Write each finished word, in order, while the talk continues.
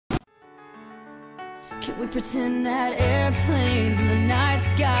Can we pretend that airplanes in the night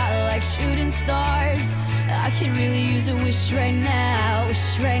sky like shooting stars? I could really use a wish right now,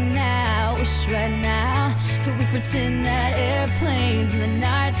 wish right now, wish right now. Can we pretend that airplanes in the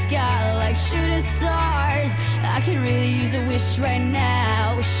night sky like shooting stars? I could really use a wish right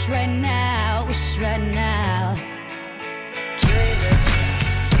now, wish right now, wish right now.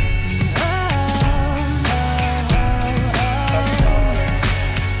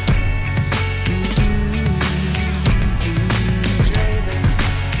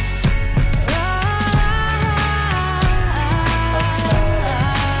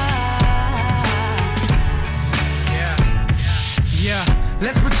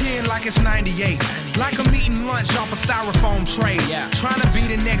 Let's pretend like it's 98, like I'm eating lunch off a styrofoam tray. Trying to be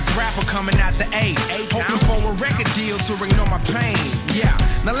the next rapper coming out the A, hoping for a record deal to ignore my pain.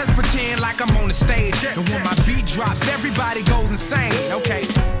 Now let's pretend like I'm on the stage, and when my beat drops, everybody goes insane. Okay,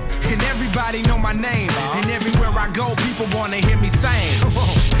 and everybody know my name, and everywhere I go, people wanna hear me sing.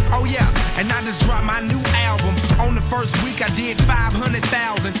 Oh yeah, and I just dropped my new album. On the first week I did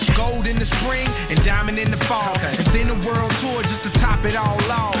 500,000. Gold in the spring and diamond in the fall, and then a world tour just to top it all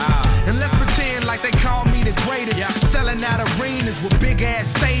off. And let's pretend like they call me the greatest, selling out arenas with big ass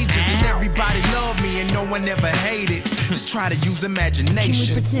stages, and everybody love me and no one ever hated. Just try to use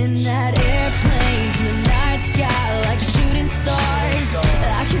imagination. Can we pretend that airplanes in the night sky like shooting stars?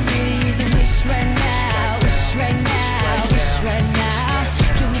 I can really use a wish right now, wish right now, wish right now.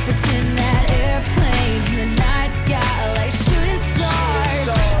 Can we pretend that airplanes in the night sky like shooting stars?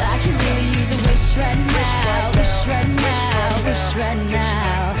 I can really use a wish right now, wish right now, wish right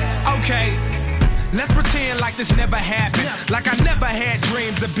now. Okay, let's pretend like this never happened, like I never had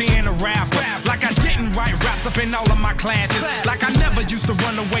dreams of being a rapper, like I didn't write raps up in all of my classes, like I never used to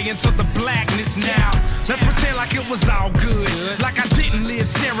run away into the blackness. Now let's pretend like it was all good, like I didn't live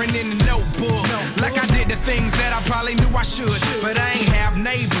staring in the notebook, like I did the things that I probably knew I should, but I ain't have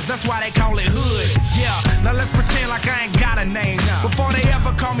neighbors, that's why they call it hood. Now let's pretend like I ain't got a name, before they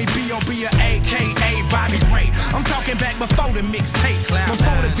ever call me B.O.B. or A.K.A. Bobby Ray. I'm talking back before the mixtapes,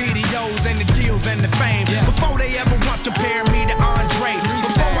 before the videos and the deals and the fame, before they ever once compared me to Andre,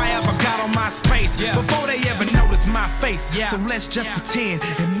 before I ever got on my space, before they ever noticed my face. So let's just pretend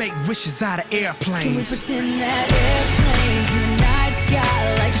and make wishes out of airplanes. Can we pretend that airplanes in the night sky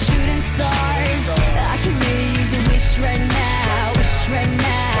like shooting stars? I can really use a wish right now, wish right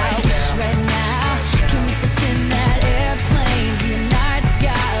now, wish right now. Can we pretend that airplanes in the night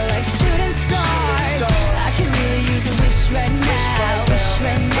sky like shooting stars? I can really use a wish right now, wish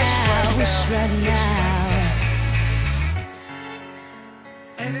right now, wish right now.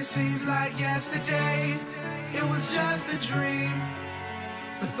 And it seems like yesterday, it was just a dream,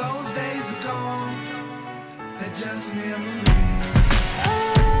 but those days are gone, they're just memories.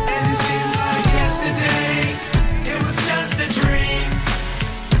 And it seems like yesterday, it was just a dream,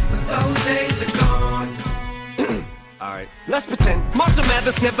 but those days are gone. Alright, let's pretend Marshall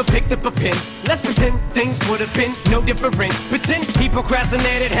Mathers never picked up a pen. Let's pretend things would have been no different. Pretend he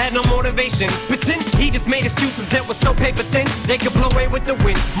procrastinated, had no motivation. Pretend he just made excuses that were so paper thin they could blow away with the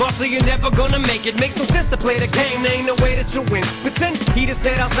wind. Marshall, you're never gonna make it. Makes no sense to play the game, there ain't no way that you'll win. Pretend he just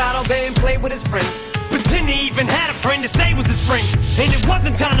stayed outside all day and played with his friends. Pretend he even had a friend to say was his friend. And it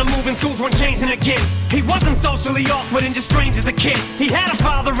wasn't time to move and schools weren't changing again. He wasn't socially awkward and just strange as a kid. He had a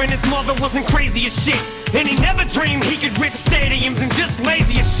father and his mother wasn't crazy as shit. And he never dreamed he could rip stadiums and just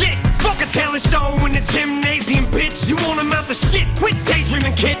lazy as shit. Fuck a talent show in the gymnasium, bitch. You won't amount to shit. Quit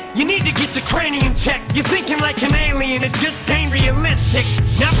daydreaming, kid. You need to get your cranium checked. You're thinking like an alien, it just ain't realistic.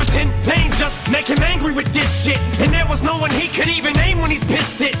 Now pretend pain just make him angry with this shit. And there was no one he could even name when he's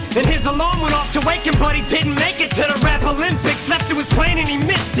pissed it. And his alarm went off to wake him, but he didn't make it to the rap Olympics. Slept through his plane and he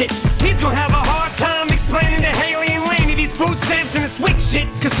missed it. He's gonna have a hard time explaining to Haley and Laney these food stamps and this weak shit,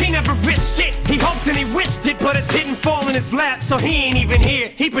 cause he never risked shit. He hoped and he wished it, but it didn't fall in his lap, so he ain't even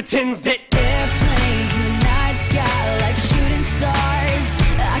here. He pretends that airplanes in the night sky like shooting stars.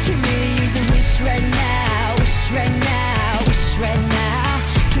 I can really use a wish right now, wish right now, wish right now.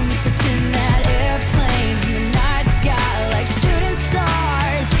 Can we pretend that airplanes in the night sky like shooting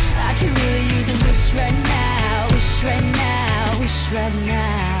stars? I can really use a wish right now, wish right now, wish right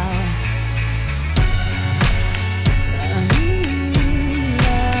now.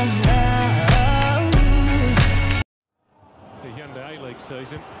 A-League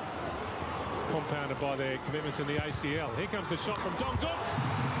season, compounded by their commitments in the ACL. Here comes the shot from Dong-Gook,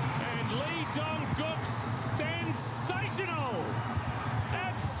 and Lee Dong-Gook, sensational!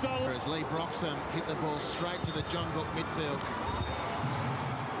 Absolutely. As Lee Broxham hit the ball straight to the Dong-Gook midfield.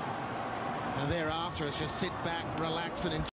 And thereafter, it's just sit back, relax and enjoy.